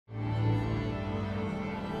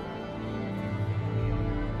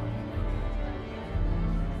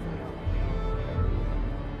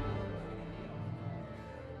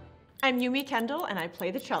I'm Yumi Kendall, and I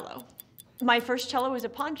play the cello. My first cello was a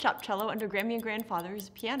pawn shop cello under Grammy and Grandfather's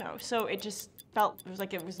piano, so it just felt,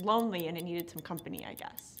 it was lonely and it needed some company, I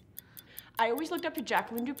guess. I always looked up to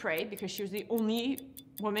Jacqueline Dupre because she was the only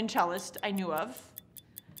woman cellist I knew of.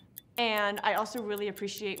 And I also really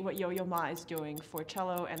appreciate what Yo-Yo Ma is doing for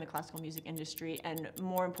cello and the classical music industry, and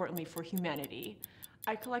more importantly, for humanity.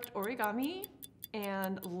 I collect origami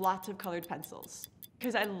and lots of colored pencils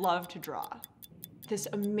because I love to draw. This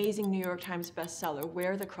amazing New York Times bestseller,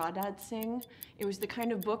 Where the Crawdads Sing. It was the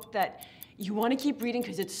kind of book that you want to keep reading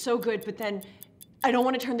because it's so good, but then I don't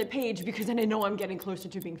want to turn the page because then I know I'm getting closer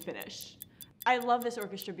to being finished. I love this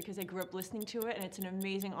orchestra because I grew up listening to it, and it's an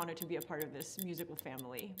amazing honor to be a part of this musical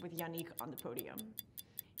family with Yannick on the podium.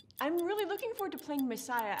 I'm really looking forward to playing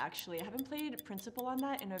Messiah, actually. I haven't played principal on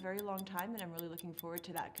that in a very long time, and I'm really looking forward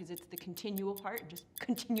to that because it's the continual part, just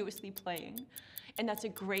continuously playing. And that's a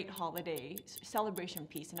great holiday celebration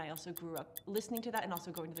piece, and I also grew up listening to that and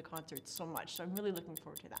also going to the concerts so much, so I'm really looking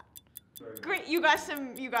forward to that. Great, you got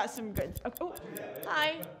some good. Oh,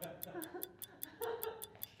 hi.